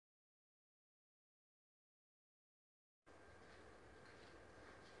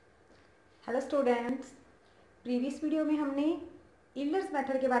Hello students, previous video में हमने Euler's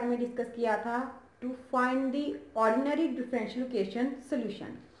method के बारे में डिस्कस किया था to find the ordinary differential equation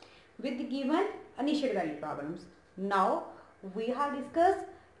solution with given initial value problems. Now we have discuss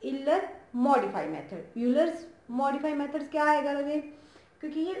Euler modify method. Euler's modify methods क्या आएगा लगे,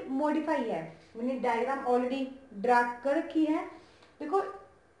 क्योंकि ये मॉडिफाई है. मैंने डायग्राम ऑलरेडी ड्रा कर रखी है. देखो,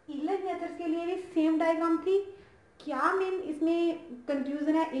 यूलर मेथड्स के लिए भी सेम डायग्राम थी. क्या मेन इसमें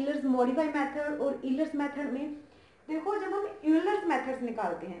कंफ्यूजन है यूलर्स मॉडिफाई मेथड और यूलर्स मेथड में? देखो, जब हम यूलर्स मेथड्स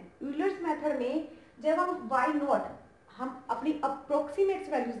निकालते हैं, यूलर्स मेथड में जब हम वाई नॉट हम अपनी अप्रोक्सीमेट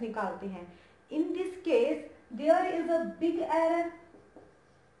वैल्यूज निकालते हैं, in this case there is a big error.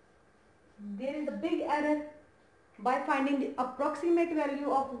 There is a big error by finding the approximate value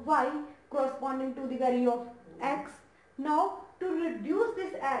of y corresponding to the value of x. Now to reduce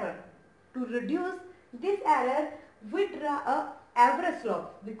this error, we draw a average slope,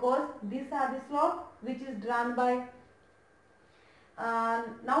 because these are the slope which is drawn by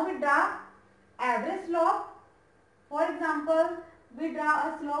now we draw average slope. For example, we draw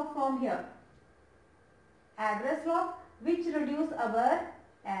a slope from here, average slope which reduce our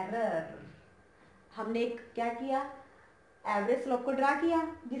error. हमने क्या किया, average slope को draw किया,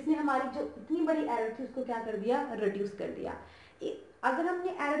 जिसने हमारी जो इतनी बड़ी एरर थी उसको क्या कर दिया, रिड्यूस कर दिया. अगर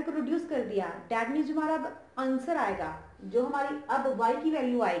हमने एरर को रिड्यूस कर दिया, दैट मीन्स जो हमारा आंसर आएगा, जो हमारी अब y की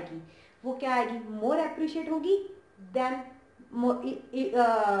वैल्यू आएगी, वो क्या आएगी, मोर एप्रिशिएट होगी then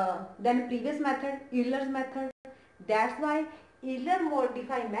previous method, Euler's method. That's why Euler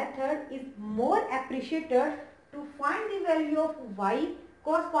modify method is more appreciated to find the value of y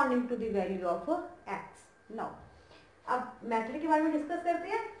corresponding to the value of x. Now, अब मेथड के बारे में डिस्कस करते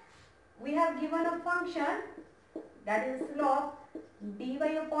हैं. We have given a function that is slope dy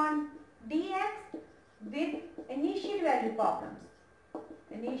upon dx with initial value problems.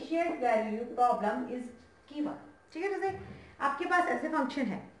 Initial value problem is given. ठीक है, जैसे आपके पास ऐसे फंक्शन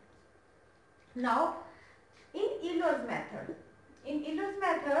है. Now, in Euler's method,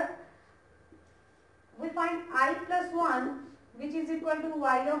 we find I plus 1 which is equal to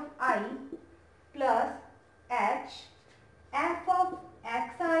y of I plus h f of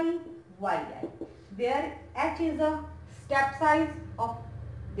xi yi, where h is a step size of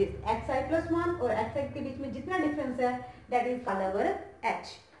this xi plus 1 और xi के बीच में जितना difference है that is called our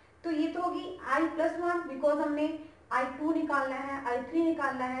h. तो ये तो होगी I plus 1, because हमने I2 निकालना है, I3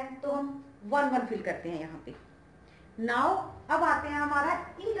 निकालना है, तो हम 1 1 फिल करते हैं यहाँ पे. नाउ अब आते हैं हमारा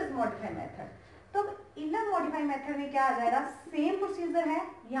यूलर मॉडिफाई मेथड. तो यूलर मॉडिफाई मेथड में क्या आ जाएगा, सेम प्रोसीजर है.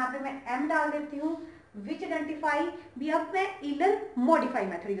 यहाँ पे मैं m डाल देती हूँ, विच आइडेंटिफाई भी. अब मैं यूलर मॉडिफाई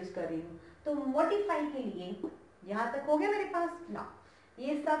मेथड यूज कर रही हूँ, तो मॉडिफाई के लिए यहाँ तक हो गया मेरे पास ना,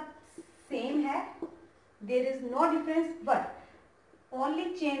 ये सब सेम है, there is no difference, but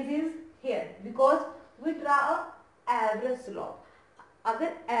only change is here because we draw a average slope. अगर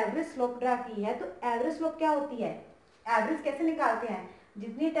एवरेज स्लोप ड्रा की है, तो एवरेज स्लोप क्या होती है, एवरेज कैसे निकालते हैं,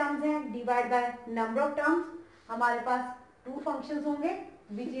 जितनी टर्म्स हैं divide by number of terms. हमारे पास 2 फंक्शंस होंगे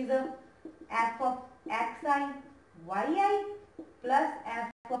which is F of x I Y I plus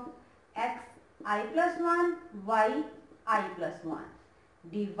F of x I plus 1 Y I plus 1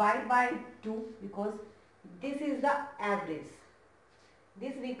 divide by 2, because this is the average.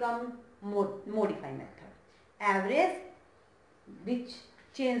 This become modify method, average which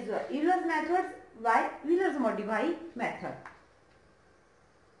change the Euler's method by Euler's modify method.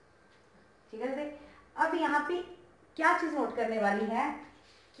 ठीक है. अब यहाँ पे क्या चीज note करने वाली है,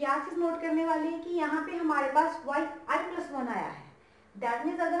 कि यहाँ पे हमारे पास y i plus 1 आया है. दैट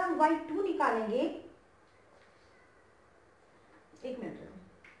मीन्स अगर हम y2 निकालेंगे, एक मिनट,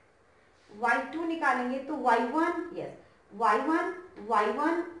 y2 निकालेंगे तो y1, yes, y1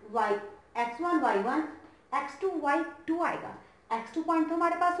 y x1 y1 x2 y2 आएगा. x2 पॉइंट तो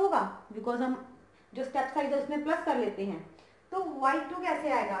हमारे पास होगा, बिकॉज हम जो स्टेप साइज है उसमें प्लस कर लेते हैं. तो y2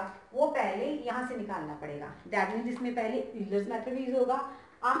 कैसे आएगा, वो पहले यहाँ से निकालना पड़ेगा. दैट मीन्स इसमें पहले यूलर्स मेथड यूज होगा,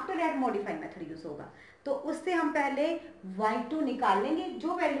 after that modify method use होगा. तो उससे हम पहले y2 निकाल लेंगे,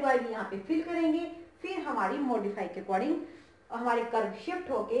 जो वैल्यू आएगी यहाँ पे फिल करेंगे, फिर हमारी मॉडिफाई के अकॉर्डिंग हमारे कर्व शिफ्ट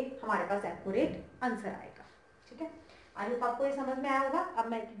होके हमारे पास एक्यूरेट आंसर आएगा. ठीक है, आई होप आपको ये समझ में आया होगा. अब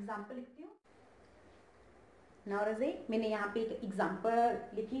मैं एक एग्जाम्पल लिखती हूँ. नाउ रज़े, मैंने यहाँ पे एक एग्जाम्पल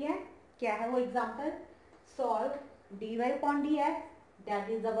लिखी है. क्या है वो example, solve dy upon dx, that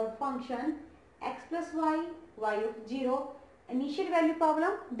is our function x plus y of 0, initial value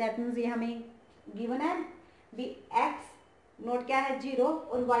problem, that means ये हमें given है भी x नोट क्या है 0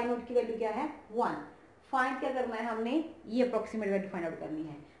 और y नोट की वैल्यू क्या है 1. फाइंड क्या करना है, हमने ये अप्रोक्सीमेट वैल्यू फाइंड आउट करनी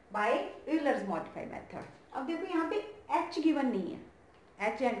है बाय यूलर्स मॉडिफाई मेथड. अब देखो यहाँ पे h गिवन नहीं है,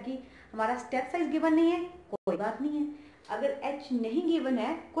 h यानी कि हमारा स्टेप साइज गिवन नहीं है, कोई बात नहीं है। अगर h नहीं गिवन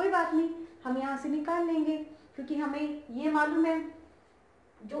है कोई बात नहीं, हम यहाँ से निकाल लेंगे, क्योंकि हमें ये मालूम है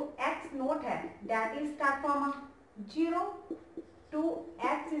जो x नोट है that is start from 0 to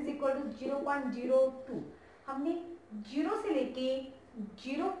x is equal to 0.02। हमने 0 से लेके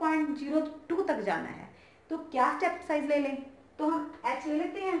 0.02 तक जाना है, तो क्या स्टेप साइज ले लें? तो हम h ले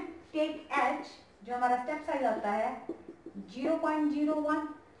लेते हैं। टेक h, जो हमारा स्टेप साइज आता है 0.01,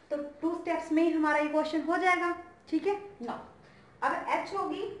 तो 2 स्टेप्स में ही हमारा ये क्वेश्चन हो जाएगा। ठीक है ना। अब h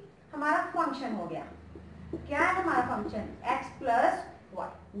होगी हमारा फंक्शन हो गया। क्या है हमारा फंक्शन? x प्लस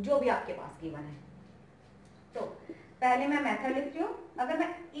वाई, जो भी आपके पास गिवन है। तो पहले मैं मेथड लिखती हूँ। अगर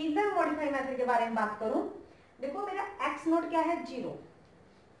मैं ईलर मॉडिफाई मेथड के बारे में बात करूं, देखो मेरा x नोट क्या है? 0।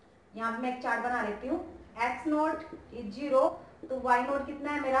 यहाँ पे मैं एक चार्ट बना लेती हूँ। x नोट इज 0, तो y नोट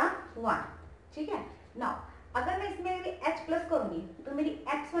कितना है मेरा? 1। ठीक है ना। अगर मैं इसमें h प्लस करूंगी तो मेरी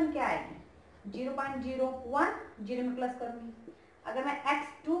x1 क्या आएगी? 0.01, 0 में प्लस करूंगी। अगर मैं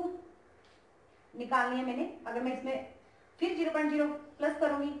x2 निकालनी है मैंने, अगर मैं इसमें फिर 0.0 प्लस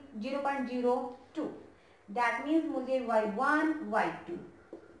करूंगी 0.02, दैट मीन्स मुझे y1 y2,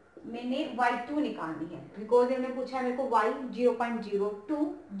 मैंने y2 निकालनी है, बिकॉज इन्होंने पूछा है मेरे को y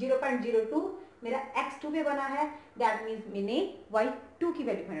 0.02 मेरा x2 पे बना है, दैट मीन्स मैंने y2 की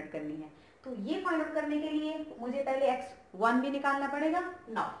वैल्यू फाइंड आउट करनी है। तो ये फाइंड आउट करने के लिए मुझे पहले x1 भी निकालना पड़ेगा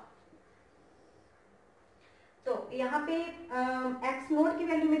ना। तो यहाँ पे x नोट की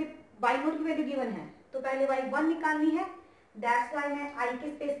वैल्यू मेरी y नोट की वैल्यू गिवन है, तो पहले y1 निकालनी है। दैट्स व्हाई मैं i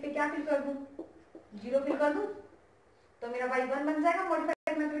के स्पेस पे क्या फिल कर दूं? 0 फिल कर दूं, तो मेरा y1 बन जाएगा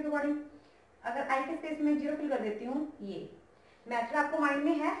मॉडिफाइड मेथड के अकॉर्डिंग। अगर i के स्पेस में 0 फिल कर देती हूँ, ये मेथड आपको माइंड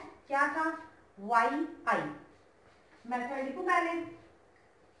में है क्या था? yi। मेथड लिखूं पहले,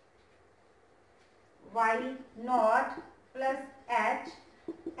 y not plus h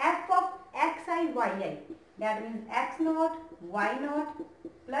f of xi yi, that means x not y not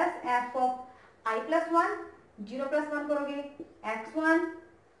plus f of i plus 1, 0 plus 1 करोगे x1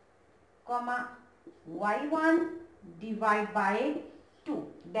 comma y1 divide by 2,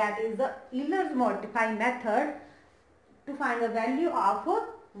 that is the Euler's modify method to find the value of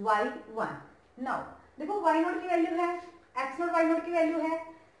y1. Now देखो y note की value है, x note y note की value है,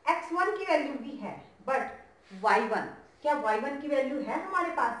 x1 की value भी है, but y1, क्या y1 की वैल्यू है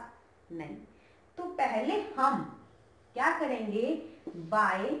हमारे पास? नहीं। तो पहले हम क्या करेंगे?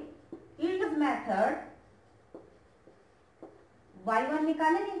 बाय Euler's मेथड y1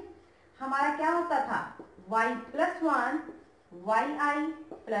 निकालेंगे। हमारा क्या होता था? y plus 1 yi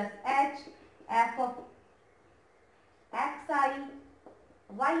plus h f of xi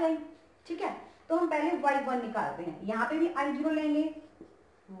yi। ठीक है, तो हम पहले y1 निकालते हैं। यहाँ पे भी i0 लेंगे।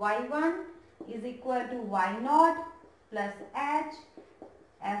 y1 is equal to y not plus h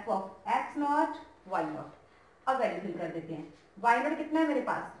f of x not y not. अब वैल्यू फिल कर देते हैं। y नॉट कितना है मेरे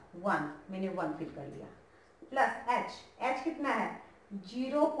पास? 1, मैंने 1 फिल कर लिया, प्लस h कितना है?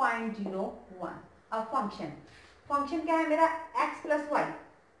 0.01। अब फंक्शन क्या है मेरा? x प्लस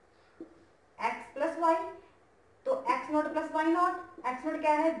वाई, तो x note plus y note, x note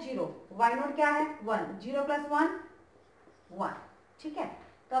क्या है? 0, y नोट क्या है? 1, 0 प्लस 1 1। ठीक है,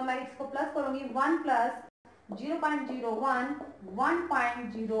 तो अब मैं इसको प्लस करूंगी, 1 प्लस 0.01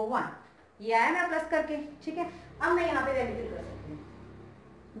 1.01, ये आया ना प्लस करके। ठीक है, अब मैं यहाँ पे वैल्यू फिल कर सकती हूँ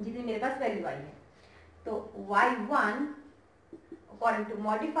जितनी मेरे पास वैल्यू आई है। तो y1 according to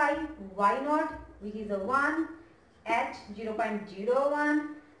modify y naught which is a 1, h 0.01,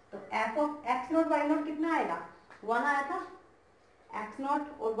 तो f of x naught y naught कितना आएगा? 1 आया था। x naught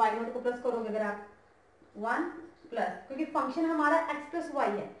और y naught को प्लस करोगे अगर आप 1 प्लस, क्योंकि फंक्शन हमारा x प्लस y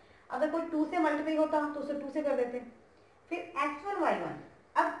है, अगर कोई 2 से मल्टीप्लाई होता तो उसे 2 से कर देते। फिर x1 y1,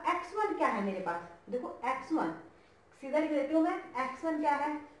 अब x1 क्या है मेरे पास? देखो x1 सीधा लिख देती हूँ मैं। x1 क्या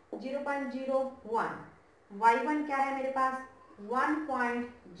है? 0.01, y1 क्या है मेरे पास? 1.01,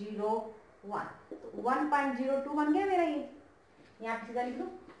 तो 1.02 बन गया मेरा। ये यहाँ पे सीधा लिख लो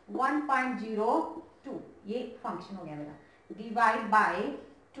 1.02, ये फंक्शन हो गया मेरा, डिवाइड बाय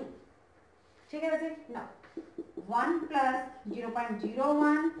 2। ठीक है बच्चे ना। 1 प्लस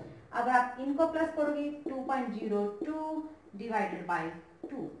 0.01, अगर आप इनको प्लस करोगे 2.02 डिवाइडेड बाय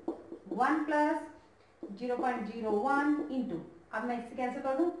 2, 1 प्लस 0.01 इंटू, अब मैं इससे कैसे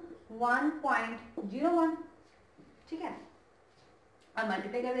कर दूं? 1.01। ठीक है, अब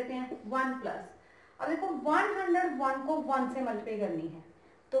मल्टीप्लाई कर देते हैं 1 प्लस, अब देखो 101 को 1 से मल्टीप्लाई करनी है,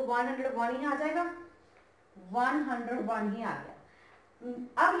 तो 101 ही आ जाएगा, 101 ही आ गया।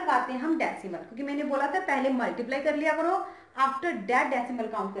 अब लगाते हैं हम डेसिमल, क्योंकि मैंने बोला था पहले मल्टीप्लाई कर लिया करो, आफ्टर दैट डेसिमल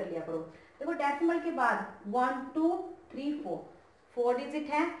काउंट कर लिया करो। देखो डेसिमल के बाद 1 2 3 4 4 डिजिट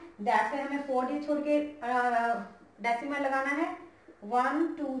है, दैट से हमें 4 डिजिट छोड़ के डेसिमल लगाना है। 1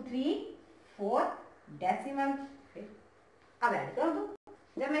 2 3 4 डेसिमल। अब ऐड कर दो।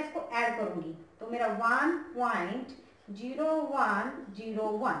 जब मैं इसको ऐड करूंगी तो मेरा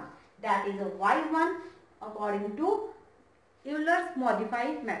 1.0101 that is y1 according to Euler's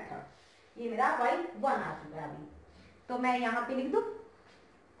modified method. ये मेरा y1 आ चुका है अभी। तो मैं यहाँ पे लिख दूं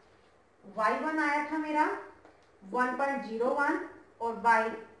y1 आया था मेरा 1.01 और y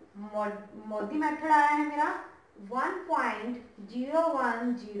मोदी मेथड आया है मेरा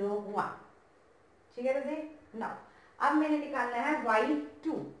 1.0101। ठीक है बच्चे। नाउ अब मैंने निकालना है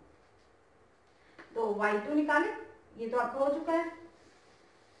y2। तो y2 निकाले, ये तो आपका हो चुका है।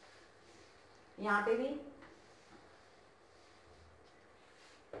 यहाँ पे भी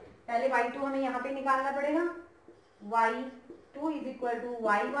पहले y2 हमें यहाँ पे निकालना पड़ेगा। y2 is equal to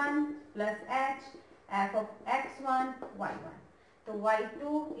y1 plus h f of x1 y1। तो y2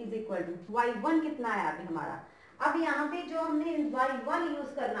 is equal to y1 कितना है अभी हमारा। अब यहाँ पे जो हमने y1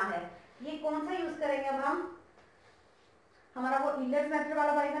 यूज करना है, ये कौन सा यूज करेंगे अब हम, हमारा वो यूलर्स मेथड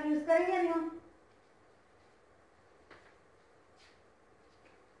वाला y1 यूज करेंगे अभी हम।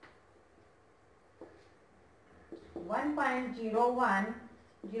 One point zero one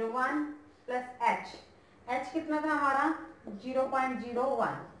plus h कितना था हमारा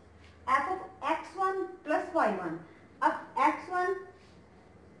 0.01 f of x1 plus y1। अब x1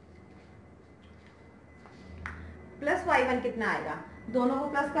 प्लस y1 कितना आएगा, दोनों को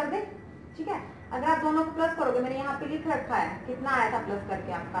प्लस कर दे। ठीक है, अगर आप दोनों को प्लस करोगे, मैंने यहाँ पे लिख रखा है कितना आया था प्लस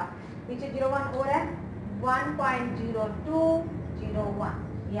करके आपका, पीछे 0.1 और है 1.0201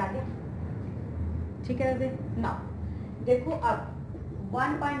 ये आ गया। ठीक है वैसे। नाउ देखो अब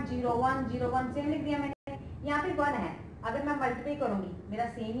 1.0101 सेम लिख दिया मैंने, यहाँ पे 1 है, अगर मैं मल्टीप्लाई करूंगी मेरा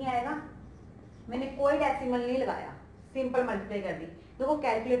सेम ही आएगा। मैंने कोई डेसिमल नहीं लगाया, सिंपल मल्टीप्लाई कर दी। देखो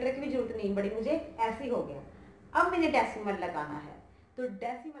कैलकुलेटर की भी जरूरत नहीं पड़ी मुझे, ऐसे ही हो गया। अब मैंने डेसिमल लगाना है, तो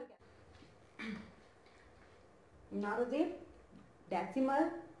डेसिमल क्या, now ji decimal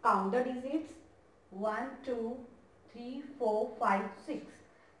count the digits 1 2 3 4 5 6।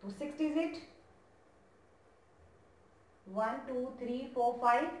 तो 6 डिजिट 1 2 3 4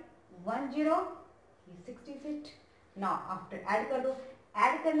 5 1 0, ये 6 डिजिट। नाउ आफ्टर ऐड कर दो।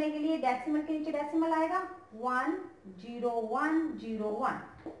 ऐड करने के लिए डेसिमल के नीचे डेसिमल आएगा 10101।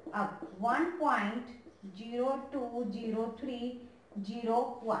 अब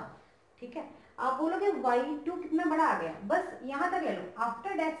 1.020301। ठीक है, आप बोलोगे y2 कितना बड़ा आ गया, बस यहां तक ले लो।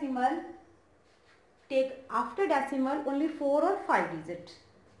 After decimal take after decimal only 4 और 5 डिजिट।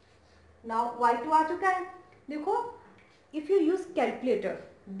 नाउ y2 आ चुका है। देखो if you use calculator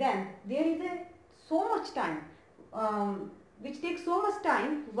then there is a so much time which takes so much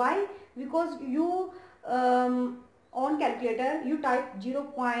time. Why? Because you on calculator you type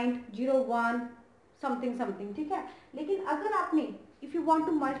 0.01 something something। ठीक है, लेकिन अगर आपने if you want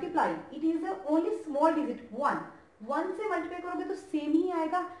to multiply it is a only small digit 1 से multiply करोगे तो same ही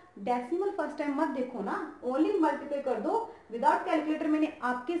आएगा। Decimal first time मत देखो ना, ओनली मल्टीप्लाई कर दो विदाउट कैलकुलेटर। मैंने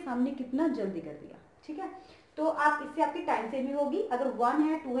आपके सामने कितना जल्दी कर दिया। ठीक है, तो आप इससे आपकी टाइम सेविंग होगी। अगर 1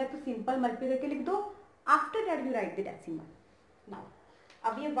 है 2 है तो सिंपल मल्टीप्लाई करके लिख दो। After that you right the decimal. Now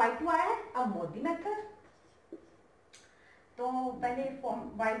अब ये y2 आया है, अब मोदी मेथड। तो पहले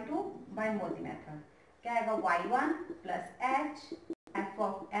y2 बाय मोदी मेथड क्या आएगा, y1 plus h f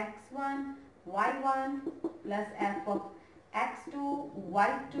of x1 y1 plus f of x2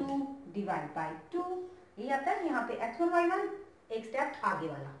 y2 divide by 2। ये आता है यहाँ पे x1 y1 एक स्टेप आगे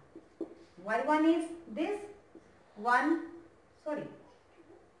वाला। y1 is this 1 sorry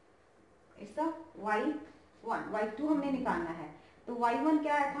it's a y1 y2 हमने निकालना है। तो y1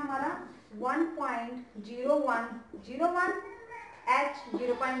 क्या आया था हमारा 1.0101 h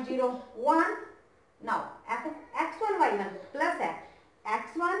 0.01। Now f of x1 y1 plus है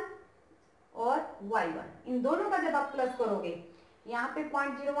x1 और y1, इन दोनों का जब आप प्लस करोगे यहाँ पे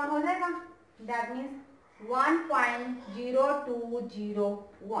 0.01 हो जाएगा, that means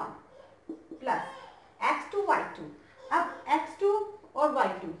 1.0201 plus x2 y2। अब x2 और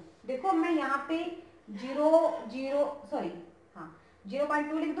y2 देखो, मैं यहाँ पे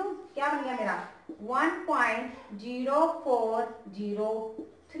 0.2 लिख दूं, क्या बन गया मेरा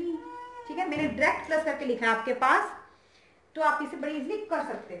 1.0403। ठीक है, मैंने डायरेक्ट प्लस करके लिखा है आपके पास, तो आप इसे बड़ी इजीली कर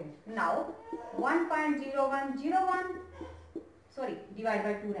सकते हो। नाउ 1.0101 सॉरी डिवाइड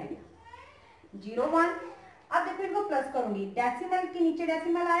बाय 2 रह गया 01। अब देखो इनको प्लस करूंगी, डेसिमल के नीचे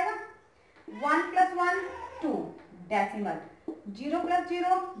डेसिमल आएगा 1 plus 1 2 decimal 0 plus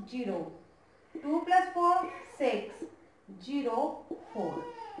 0 0 2 plus 4 6 0 4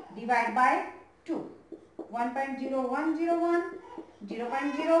 divide by 2। 1.0101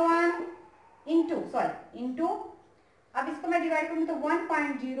 0.01 into अब इसको मैं डिवाइड करूँ तो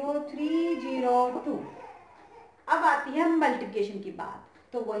 1.0302। अब आती है मल्टीप्लिकेशन की बात,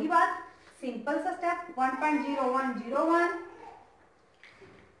 तो वही बात सिंपल सा स्टेप 1.0101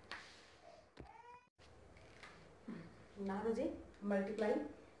 ना बजे मल्टीप्लाई,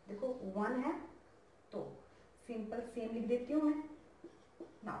 देखो 1 है तो सिंपल सेम लिख देती हूँ मैं।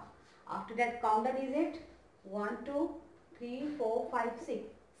 Now after that count the digit 1 2 3 4 5 6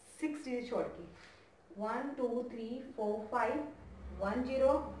 digit छोड़ के 1 2 3 4 5 1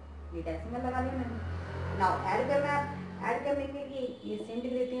 0 ये डेसिमल लगा लिया मैंने। नाउ ऐड करना है, ऐड करने के लिए ये सेम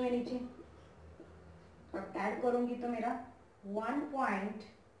लिख देती हूँ मैं नीचे। अब ऐड करूंगी तो मेरा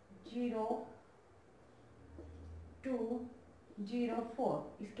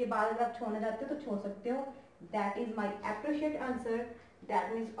 1.0204, इसके बाद अगर आप छोड़ना चाहते हो तो छोड़ सकते हो। That is my appropriate answer,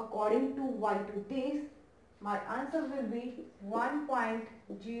 that means according to Y to this my answer will be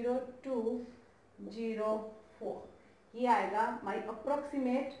 1.0204। ये आएगा माई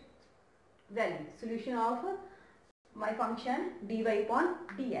approximate value solution of my function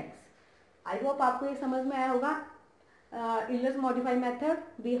dy/dx। I hope आपको ये समझ में आया होगा। Euler's modified method,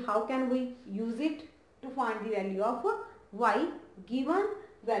 how can we use it to find the value of y given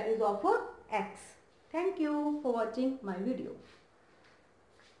values of x. Thank you for watching my video.